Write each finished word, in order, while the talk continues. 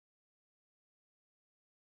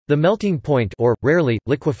The melting point or, rarely,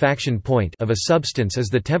 liquefaction point of a substance is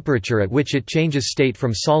the temperature at which it changes state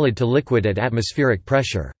from solid to liquid at atmospheric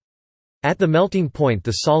pressure. At the melting point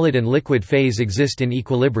the solid and liquid phase exist in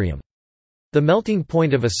equilibrium. The melting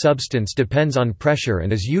point of a substance depends on pressure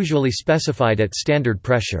and is usually specified at standard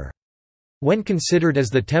pressure. When considered as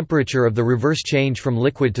the temperature of the reverse change from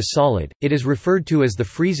liquid to solid, it is referred to as the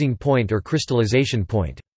freezing point or crystallization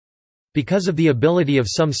point. Because of the ability of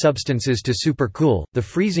some substances to supercool, the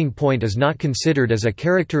freezing point is not considered as a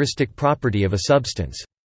characteristic property of a substance.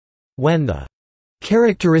 When the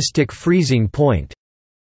characteristic freezing point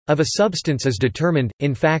of a substance is determined,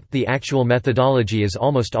 in fact the actual methodology is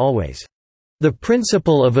almost always the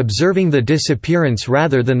principle of observing the disappearance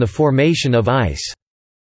rather than the formation of ice.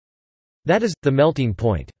 That is, the melting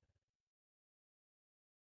point.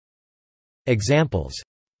 Examples.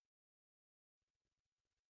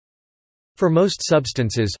 For most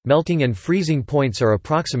substances, melting and freezing points are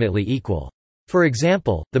approximately equal. For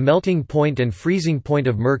example, the melting point and freezing point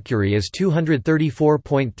of mercury is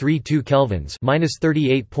 234.32 kelvins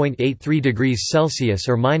 (-38.83 degrees Celsius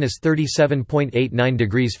or -37.89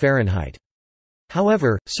 degrees Fahrenheit).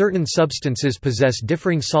 However, certain substances possess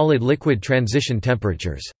differing solid-liquid transition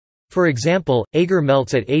temperatures. For example, agar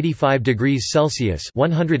melts at 85 degrees Celsius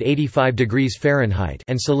 (185 degrees Fahrenheit)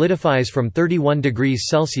 and solidifies from 31 degrees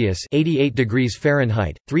Celsius (88 degrees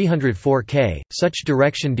Fahrenheit, 304 K). Such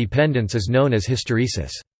direction dependence is known as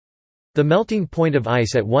hysteresis. The melting point of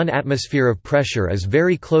ice at 1 atmosphere of pressure is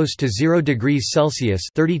very close to 0 degrees Celsius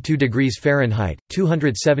 (32 degrees Fahrenheit,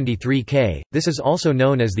 273 K). This is also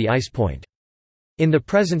known as the ice point. In the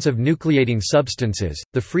presence of nucleating substances,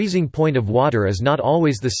 the freezing point of water is not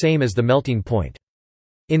always the same as the melting point.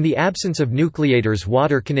 In the absence of nucleators,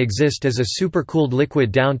 water can exist as a supercooled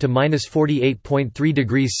liquid down to -48.3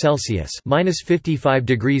 degrees Celsius (-55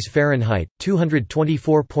 degrees Fahrenheit,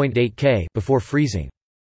 224.8 K) before freezing.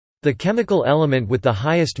 The chemical element with the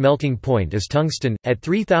highest melting point is tungsten, at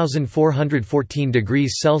 3,414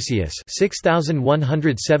 degrees Celsius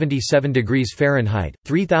 (6,177 degrees Fahrenheit,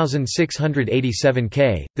 3,687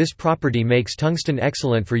 K). This property makes tungsten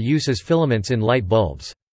excellent for use as filaments in light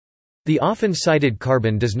bulbs. The often cited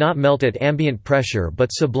carbon does not melt at ambient pressure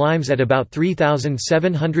but sublimes at about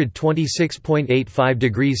 3,726.85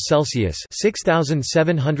 degrees Celsius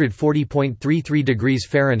 (6,740.33 degrees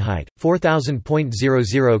Fahrenheit,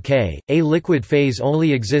 4,000.00 K). A liquid phase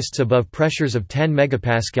only exists above pressures of 10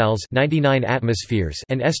 megapascals (99 atmospheres)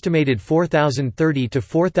 and estimated 4,030 to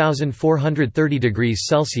 4,430 degrees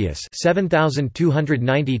Celsius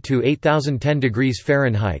 (7,290 to 8,010 degrees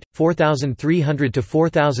Fahrenheit, 4,300 to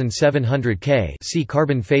 4,700 K). See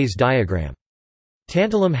carbon phase diagram.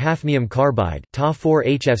 Tantalum hafnium carbide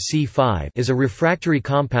Ta4HFC5 is a refractory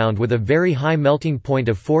compound with a very high melting point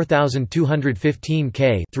of 4215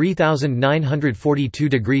 K (3942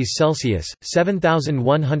 degrees Celsius,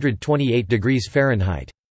 7128 degrees Fahrenheit).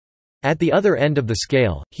 At the other end of the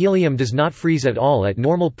scale, helium does not freeze at all at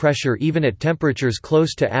normal pressure even at temperatures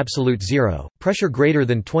close to absolute zero. Pressure greater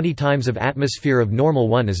than 20 times of atmosphere of normal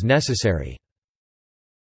 1 is necessary.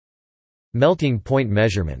 Melting point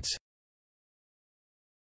measurements.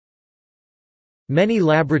 Many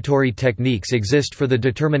laboratory techniques exist for the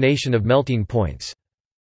determination of melting points.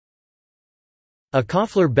 A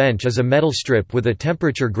Koffler bench is a metal strip with a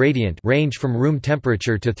temperature gradient range from room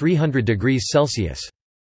temperature to 300 degrees Celsius.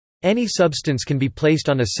 Any substance can be placed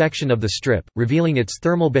on a section of the strip, revealing its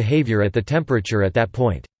thermal behavior at the temperature at that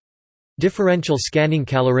point. Differential scanning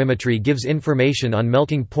calorimetry gives information on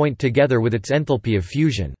melting point together with its enthalpy of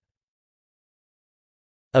fusion.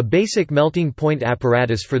 A basic melting point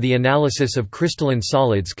apparatus for the analysis of crystalline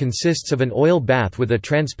solids consists of an oil bath with a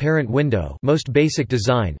transparent window, most basic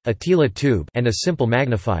design, a Tila tube, and a simple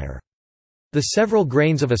magnifier. The several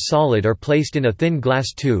grains of a solid are placed in a thin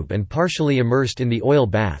glass tube and partially immersed in the oil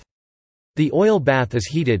bath. The oil bath is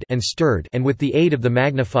heated and stirred, and with the aid of the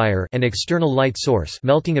magnifier and external light source,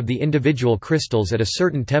 melting of the individual crystals at a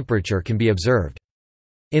certain temperature can be observed.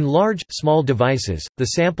 In large, small devices, the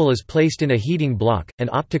sample is placed in a heating block, and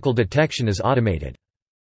optical detection is automated.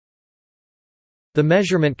 The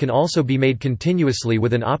measurement can also be made continuously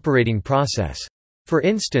with an operating process. For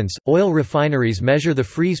instance, oil refineries measure the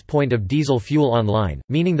freeze point of diesel fuel online,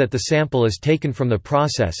 meaning that the sample is taken from the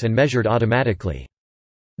process and measured automatically.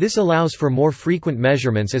 This allows for more frequent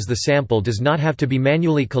measurements as the sample does not have to be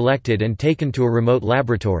manually collected and taken to a remote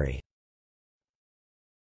laboratory.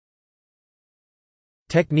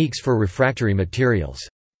 Techniques for refractory materials.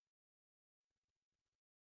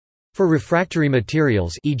 For refractory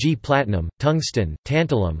materials, e.g. platinum, tungsten,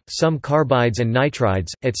 tantalum, some carbides and nitrides,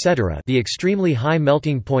 etc., the extremely high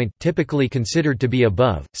melting point, typically considered to be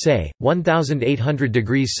above, say, 1800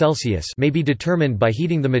 degrees Celsius, may be determined by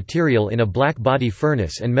heating the material in a black body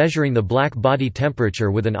furnace and measuring the black body temperature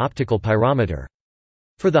with an optical pyrometer.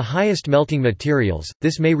 For the highest melting materials,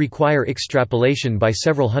 this may require extrapolation by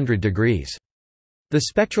several hundred degrees. The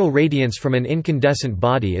spectral radiance from an incandescent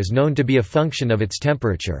body is known to be a function of its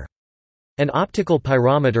temperature. An optical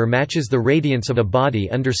pyrometer matches the radiance of a body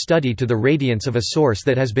under study to the radiance of a source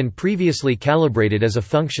that has been previously calibrated as a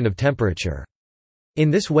function of temperature. In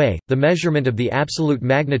this way, the measurement of the absolute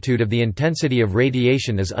magnitude of the intensity of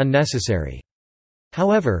radiation is unnecessary.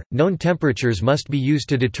 However, known temperatures must be used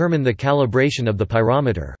to determine the calibration of the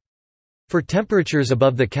pyrometer. For temperatures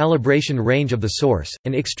above the calibration range of the source,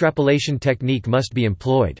 an extrapolation technique must be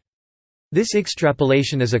employed. This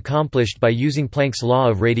extrapolation is accomplished by using Planck's law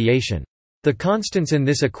of radiation. The constants in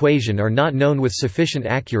this equation are not known with sufficient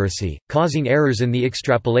accuracy, causing errors in the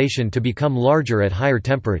extrapolation to become larger at higher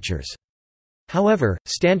temperatures. However,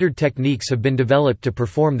 standard techniques have been developed to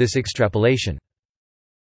perform this extrapolation.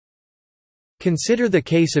 Consider the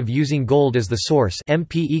case of using gold as the source,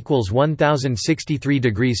 MP equals 1063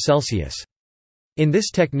 degrees Celsius. In this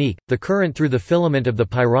technique, the current through the filament of the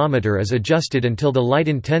pyrometer is adjusted until the light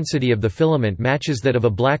intensity of the filament matches that of a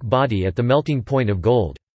black body at the melting point of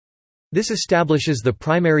gold. This establishes the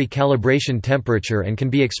primary calibration temperature and can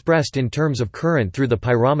be expressed in terms of current through the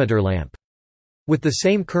pyrometer lamp. With the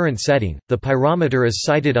same current setting, the pyrometer is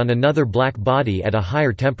sighted on another black body at a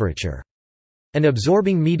higher temperature. An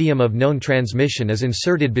absorbing medium of known transmission is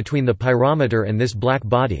inserted between the pyrometer and this black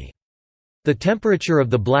body. The temperature of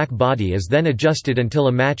the black body is then adjusted until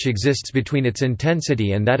a match exists between its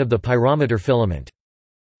intensity and that of the pyrometer filament.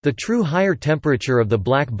 The true higher temperature of the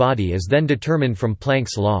black body is then determined from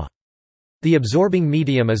Planck's law. The absorbing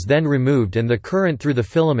medium is then removed and the current through the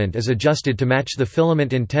filament is adjusted to match the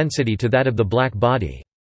filament intensity to that of the black body.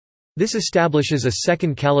 This establishes a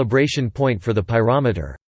second calibration point for the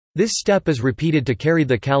pyrometer. This step is repeated to carry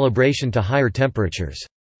the calibration to higher temperatures.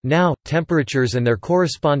 Now, temperatures and their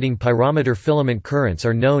corresponding pyrometer filament currents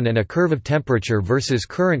are known and a curve of temperature versus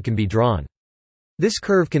current can be drawn. This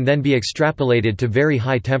curve can then be extrapolated to very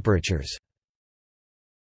high temperatures.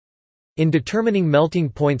 In determining melting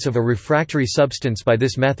points of a refractory substance by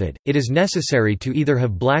this method, it is necessary to either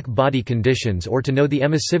have black body conditions or to know the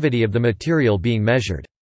emissivity of the material being measured.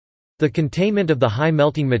 The containment of the high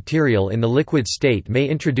melting material in the liquid state may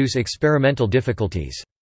introduce experimental difficulties.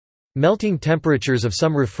 Melting temperatures of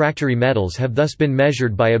some refractory metals have thus been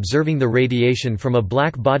measured by observing the radiation from a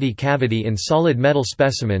black body cavity in solid metal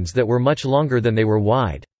specimens that were much longer than they were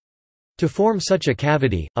wide. To form such a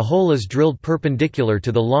cavity, a hole is drilled perpendicular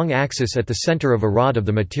to the long axis at the center of a rod of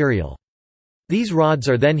the material. These rods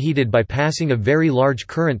are then heated by passing a very large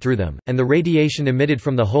current through them, and the radiation emitted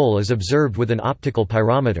from the hole is observed with an optical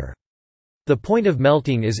pyrometer. The point of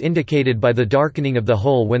melting is indicated by the darkening of the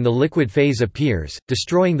hole when the liquid phase appears,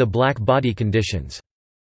 destroying the black body conditions.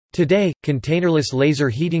 Today, containerless laser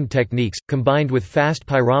heating techniques, combined with fast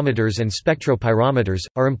pyrometers and spectropyrometers,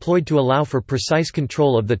 are employed to allow for precise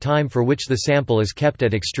control of the time for which the sample is kept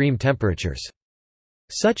at extreme temperatures.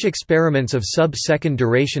 Such experiments of sub-second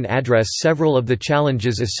duration address several of the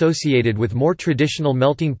challenges associated with more traditional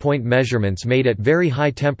melting point measurements made at very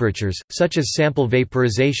high temperatures, such as sample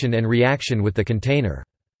vaporization and reaction with the container.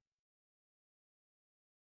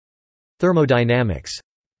 Thermodynamics.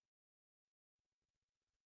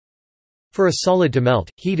 For a solid to melt,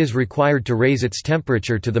 heat is required to raise its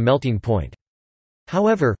temperature to the melting point.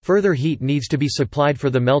 However, further heat needs to be supplied for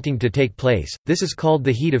the melting to take place. This is called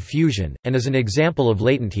the heat of fusion, and is an example of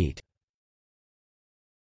latent heat.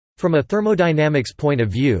 From a thermodynamics point of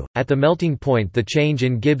view, at the melting point the change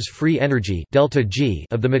in Gibbs free energy delta G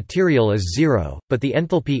of the material is zero, but the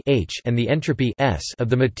enthalpy H and the entropy S of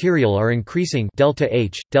the material are increasing delta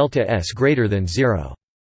H, delta S greater than zero.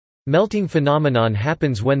 Melting phenomenon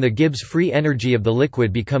happens when the Gibbs free energy of the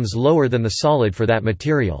liquid becomes lower than the solid for that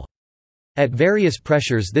material. At various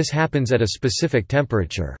pressures this happens at a specific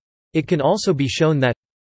temperature. It can also be shown that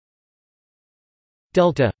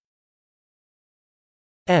delta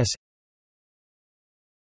S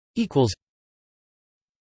equals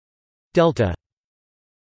delta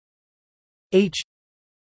H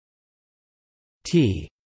T.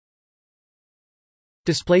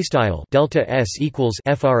 Display style delta S equals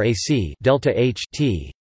frac delta H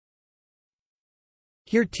T.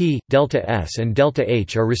 Here T, delta S and delta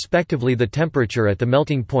H are respectively the temperature at the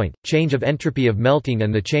melting point, change of entropy of melting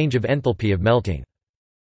and the change of enthalpy of melting.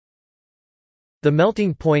 The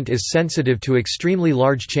melting point is sensitive to extremely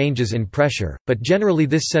large changes in pressure, but generally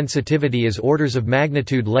this sensitivity is orders of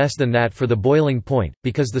magnitude less than that for the boiling point,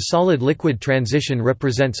 because the solid-liquid transition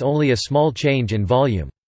represents only a small change in volume.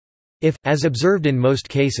 If, as observed in most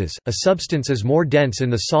cases, a substance is more dense in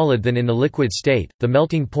the solid than in the liquid state, the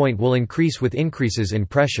melting point will increase with increases in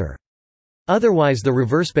pressure. Otherwise the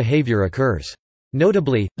reverse behavior occurs.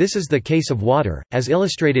 Notably, this is the case of water, as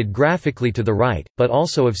illustrated graphically to the right, but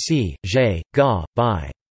also of C, J, Ga,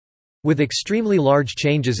 Bi. With extremely large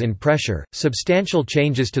changes in pressure, substantial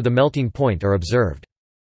changes to the melting point are observed.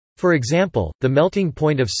 For example, the melting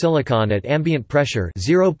point of silicon at ambient pressure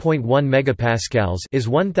 0.1 megapascals is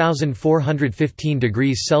 1415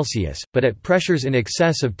 degrees Celsius, but at pressures in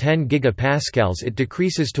excess of 10 gigapascals it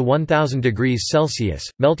decreases to 1000 degrees Celsius.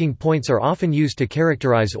 Melting points are often used to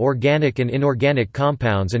characterize organic and inorganic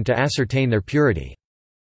compounds and to ascertain their purity.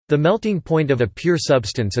 The melting point of a pure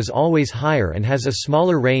substance is always higher and has a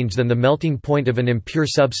smaller range than the melting point of an impure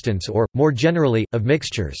substance or, more generally, of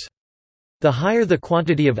mixtures. The higher the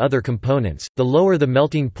quantity of other components, the lower the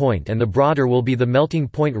melting point and the broader will be the melting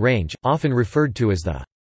point range, often referred to as the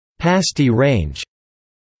Pasty range.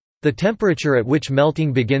 The temperature at which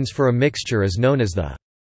melting begins for a mixture is known as the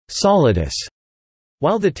solidus,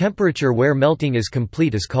 while the temperature where melting is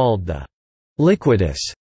complete is called the liquidus.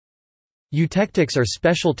 Eutectics are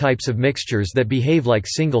special types of mixtures that behave like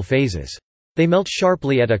single phases. They melt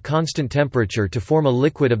sharply at a constant temperature to form a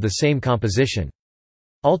liquid of the same composition.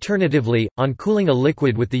 Alternatively, on cooling a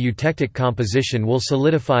liquid with the eutectic composition will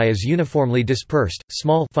solidify as uniformly dispersed,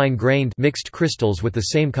 small fine-grained mixed crystals with the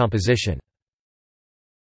same composition.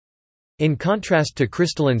 In contrast to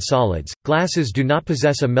crystalline solids, glasses do not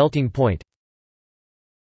possess a melting point.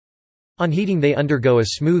 On heating they undergo a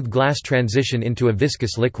smooth glass transition into a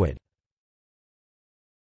viscous liquid.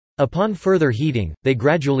 Upon further heating, they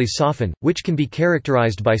gradually soften, which can be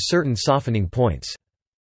characterized by certain softening points.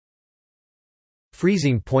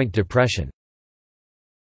 Freezing point depression.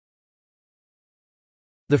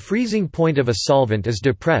 The freezing point of a solvent is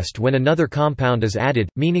depressed when another compound is added,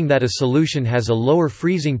 meaning that a solution has a lower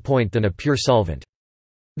freezing point than a pure solvent.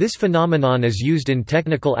 This phenomenon is used in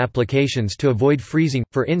technical applications to avoid freezing,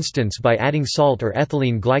 for instance by adding salt or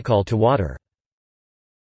ethylene glycol to water.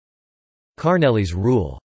 Carnelli's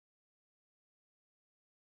rule.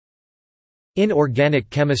 In organic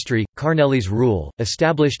chemistry, Carnelli's rule,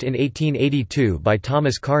 established in 1882 by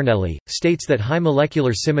Thomas Carnelli, states that high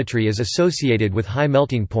molecular symmetry is associated with high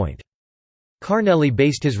melting point. Carnelli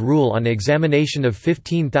based his rule on examination of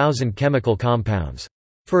 15,000 chemical compounds.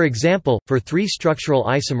 For example, for 3 structural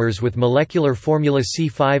isomers with molecular formula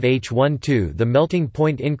C5H12 the melting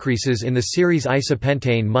point increases in the series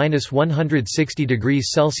isopentane -160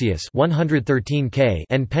 degrees Celsius 113 K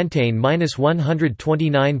and pentane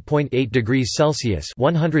 -129.8 degrees Celsius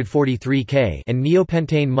 143 K and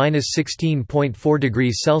neopentane -16.4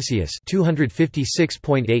 degrees Celsius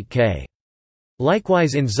 256.8 K.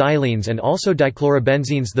 Likewise in xylenes and also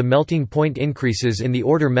dichlorobenzenes the melting point increases in the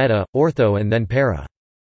order meta, ortho and then para.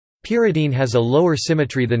 Pyridine has a lower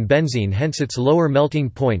symmetry than benzene, hence its lower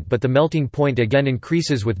melting point, but the melting point again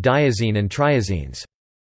increases with diazine and triazenes.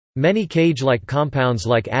 Many cage-like compounds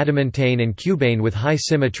like adamantane and cubane with high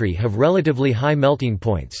symmetry have relatively high melting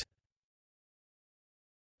points.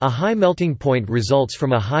 A high melting point results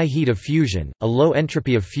from a high heat of fusion, a low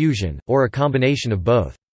entropy of fusion, or a combination of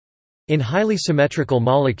both. In highly symmetrical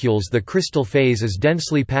molecules the crystal phase is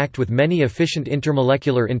densely packed with many efficient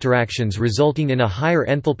intermolecular interactions resulting in a higher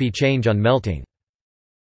enthalpy change on melting.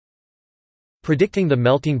 Predicting the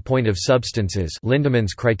melting point of substances,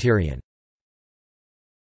 Lindemann's criterion.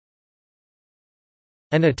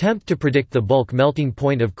 An attempt to predict the bulk melting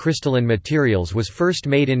point of crystalline materials was first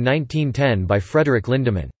made in 1910 by Frederick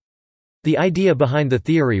Lindemann. The idea behind the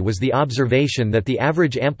theory was the observation that the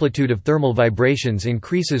average amplitude of thermal vibrations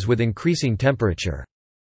increases with increasing temperature.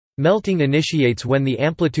 Melting initiates when the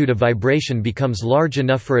amplitude of vibration becomes large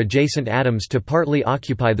enough for adjacent atoms to partly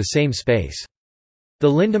occupy the same space.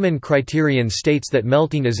 The Lindemann criterion states that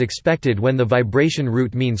melting is expected when the vibration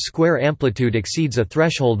root mean square amplitude exceeds a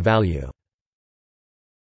threshold value.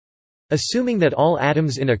 Assuming that all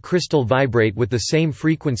atoms in a crystal vibrate with the same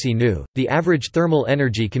frequency nu, the average thermal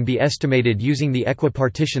energy can be estimated using the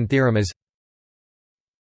equipartition theorem as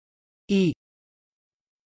E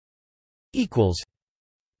equals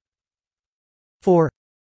 4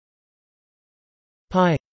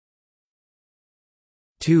 pi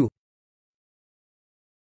 2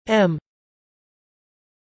 m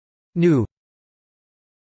nu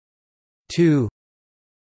 2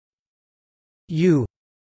 u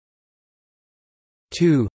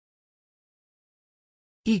 2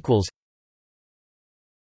 equals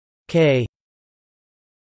K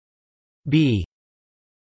B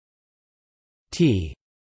T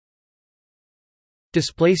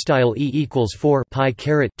display style E equals 4 pi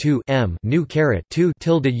caret 2 M nu caret 2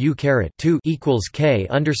 tilde U caret 2 equals K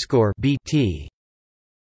underscore B T,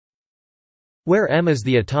 where M is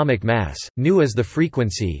the atomic mass, nu is the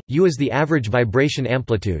frequency, U is the average vibration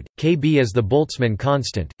amplitude, Kb is the Boltzmann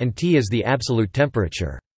constant, and T is the absolute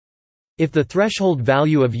temperature. If the threshold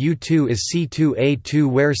value of U2 is C2A2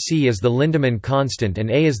 where C is the Lindemann constant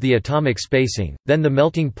and A is the atomic spacing, then the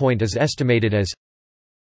melting point is estimated as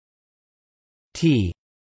T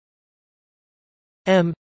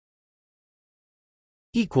M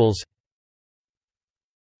equals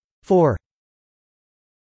 4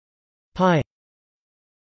 pi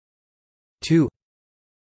 2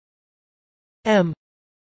 M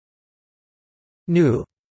nu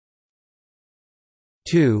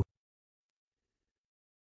 2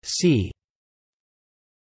 C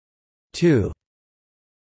 2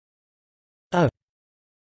 A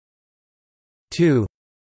 2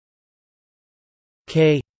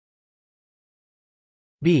 K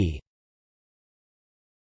B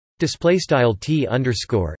display style T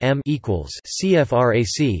underscore M equals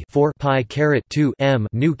CFRAC 4 pi caret 2 M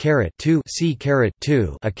nu caret 2 C caret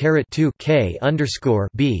 2 A caret 2 K underscore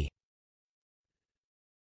B.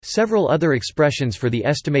 Several other expressions for the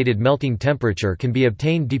estimated melting temperature can be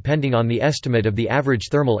obtained depending on the estimate of the average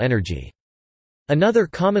thermal energy. Another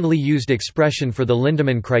commonly used expression for the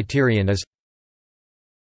Lindemann criterion is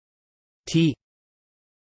T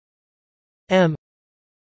M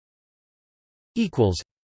equals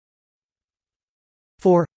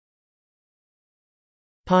 4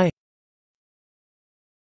 pi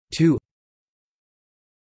 2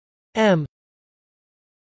 M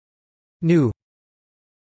nu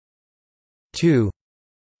 2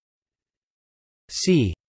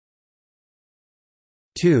 C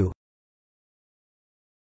 2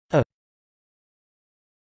 A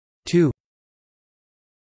 2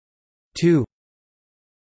 2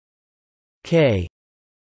 K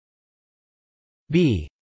B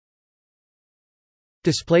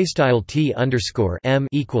display style T underscore M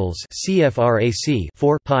equals CFRAC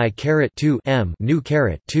 4 pi caret 2 M nu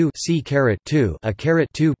caret 2 C caret 2 A caret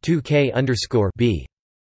 2 2 K underscore B.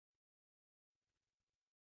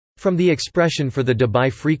 From the expression for the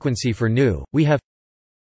Debye frequency for nu, we have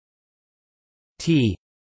T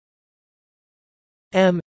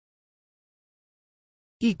M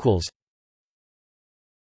equals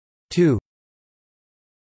 2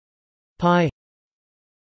 pi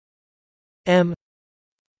M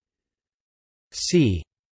C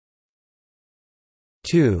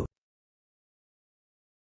 2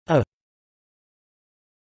 A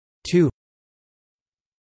 2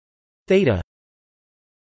 theta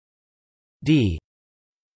D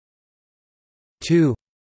 2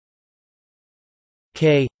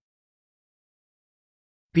 K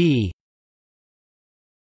B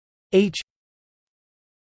H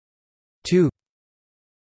 2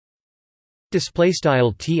 display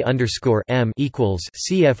style T underscore M equals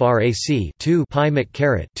CFRAC 2 pi mc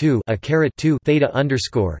caret 2 A caret 2 theta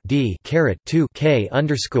underscore D caret 2 K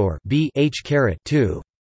underscore B H caret 2,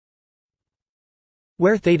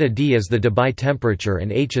 where theta D is the Debye temperature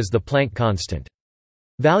and H is the Planck constant.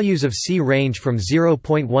 Values of C range from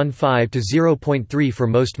 0.15 to 0.3 for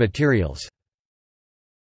most materials.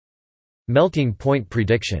 Melting point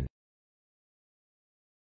prediction.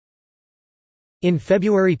 In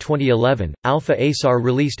February 2011, Alpha Aesar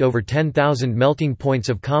released over 10,000 melting points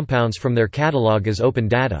of compounds from their catalog as open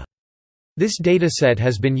data. This dataset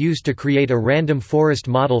has been used to create a random forest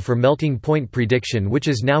model for melting point prediction which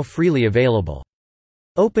is now freely available.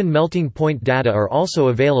 Open melting point data are also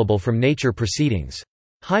available from Nature Proceedings.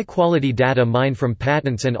 High-quality data mined from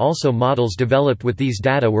patents and also models developed with these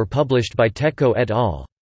data were published by Tecco et al.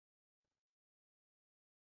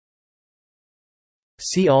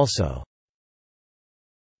 See also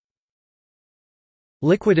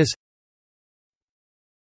Liquidus,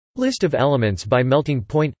 list of elements by melting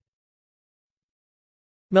point,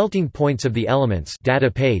 melting points of the elements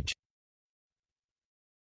data page,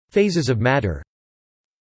 phases of matter,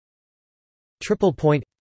 triple point,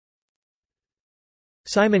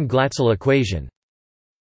 Simon-Glatzel equation,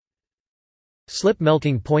 slip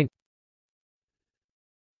melting point,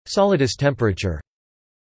 solidus temperature,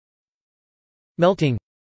 melting,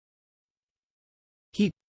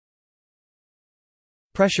 heat,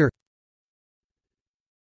 pressure,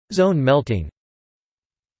 zone melting,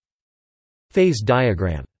 phase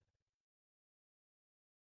diagram.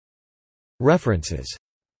 References.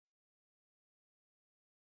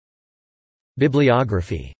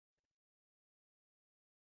 Bibliography.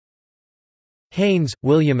 Haynes,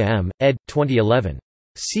 William M., ed. 2011.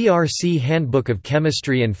 CRC Handbook of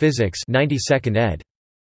Chemistry and Physics 92nd ed.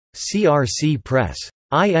 CRC Press.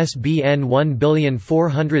 ISBN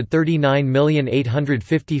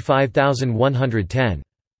 1439855110.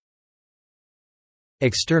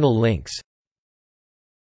 External links.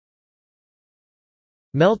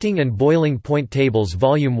 Melting and Boiling Point Tables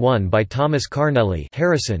Volume 1 by Thomas Carnelli,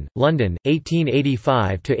 Harrison, London,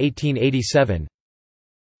 1885–1887.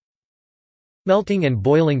 Melting and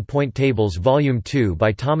Boiling Point Tables Volume 2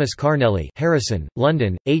 by Thomas Carnelli, Harrison,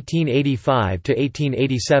 London,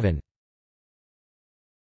 1885–1887.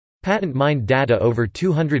 Patent mined data over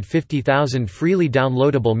 250,000 freely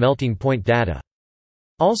downloadable melting point data.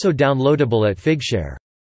 Also downloadable at Figshare.